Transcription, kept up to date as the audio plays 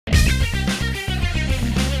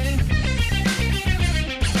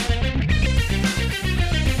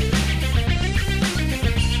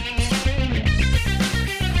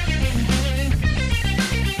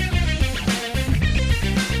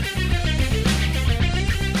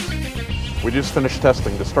We just finished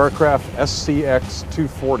testing the Starcraft SCX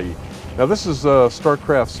 240. Now this is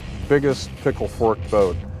Starcraft's biggest pickle fork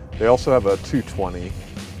boat. They also have a 220.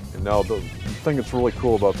 And now the thing that's really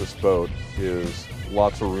cool about this boat is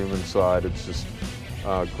lots of room inside. It's just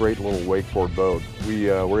a great little wakeboard boat. We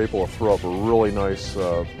were able to throw up a really nice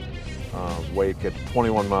wake at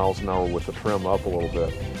 21 miles an hour with the trim up a little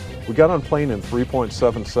bit. We got on plane in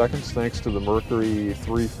 3.7 seconds thanks to the Mercury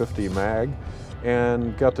 350 mag,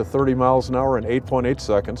 and got to 30 miles an hour in 8.8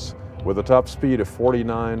 seconds with a top speed of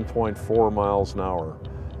 49.4 miles an hour.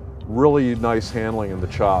 Really nice handling in the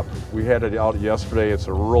chop. We had it out yesterday. It's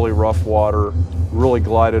a really rough water, really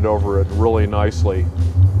glided over it really nicely.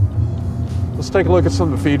 Let's take a look at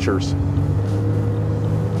some of the features.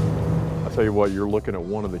 I'll tell you what, you're looking at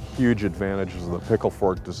one of the huge advantages of the pickle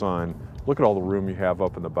fork design. Look at all the room you have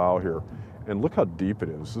up in the bow here. And look how deep it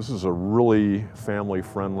is. This is a really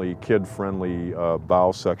family-friendly, kid-friendly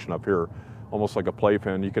bow section up here, almost like a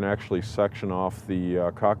playpen. You can actually section off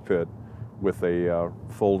the cockpit with a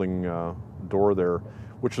folding door there,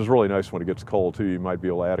 which is really nice when it gets cold too. You might be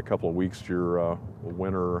able to add a couple of weeks to your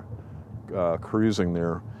winter cruising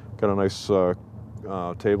there. Got a nice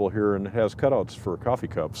table here, and it has cutouts for coffee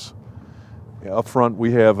cups. Yeah, up front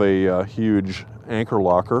we have a huge anchor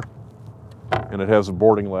locker. And it has a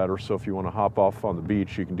boarding ladder, so if you want to hop off on the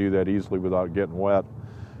beach, you can do that easily without getting wet.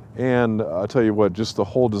 And I'll tell you what, just the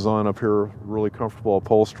whole design up here, really comfortable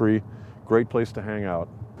upholstery, great place to hang out.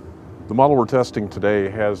 The model we're testing today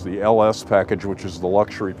has the LS package, which is the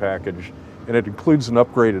luxury package, and it includes an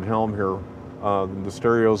upgraded helm here. The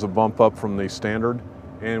stereo is a bump up from the standard,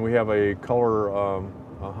 and we have a color a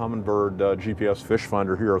Humminbird GPS fish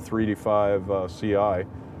finder here, a 3D5 CI,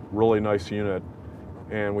 really nice unit.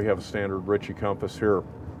 And we have a standard Ritchie compass here.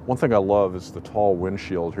 One thing I love is the tall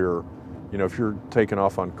windshield here. You know, if you're taking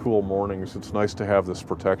off on cool mornings, it's nice to have this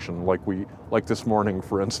protection, like this morning,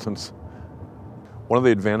 for instance. One of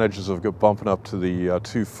the advantages of bumping up to the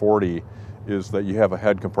 240 is that you have a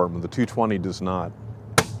head compartment. The 220 does not.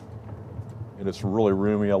 And it's really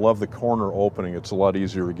roomy. I love the corner opening. It's a lot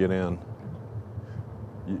easier to get in.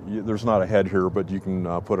 There's not a head here, but you can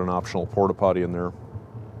put an optional porta potty in there.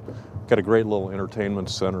 Got a great little entertainment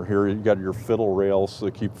center here. You got your fiddle rails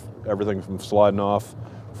to keep everything from sliding off,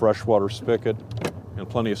 freshwater spigot, and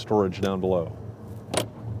plenty of storage down below.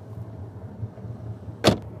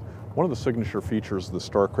 One of the signature features of the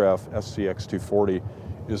Starcraft SCX 240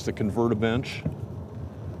 is the convert-a-bench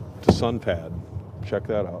to sun pad. Check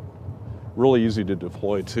that out. Really easy to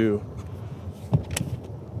deploy too.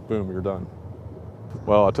 Boom, you're done.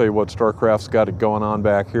 Well, I'll tell you what, Starcraft's got it going on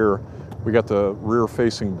back here. We got the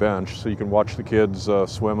rear-facing bench, so you can watch the kids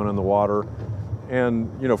swimming in the water.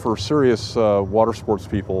 And, you know, for serious water sports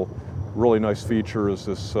people, really nice feature is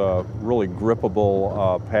this really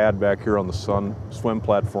grippable pad back here on the swim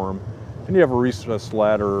platform. And you have a recessed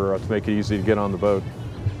ladder to make it easy to get on the boat.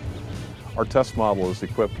 Our test model is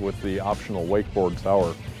equipped with the optional wakeboard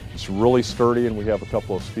tower. It's really sturdy, and we have a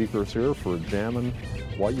couple of speakers here for jamming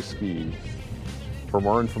while you ski. For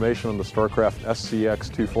more information on the Starcraft SCX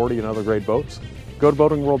 240 and other great boats, go to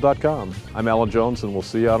boatingworld.com. I'm Alan Jones, and we'll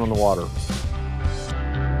see you out on the water.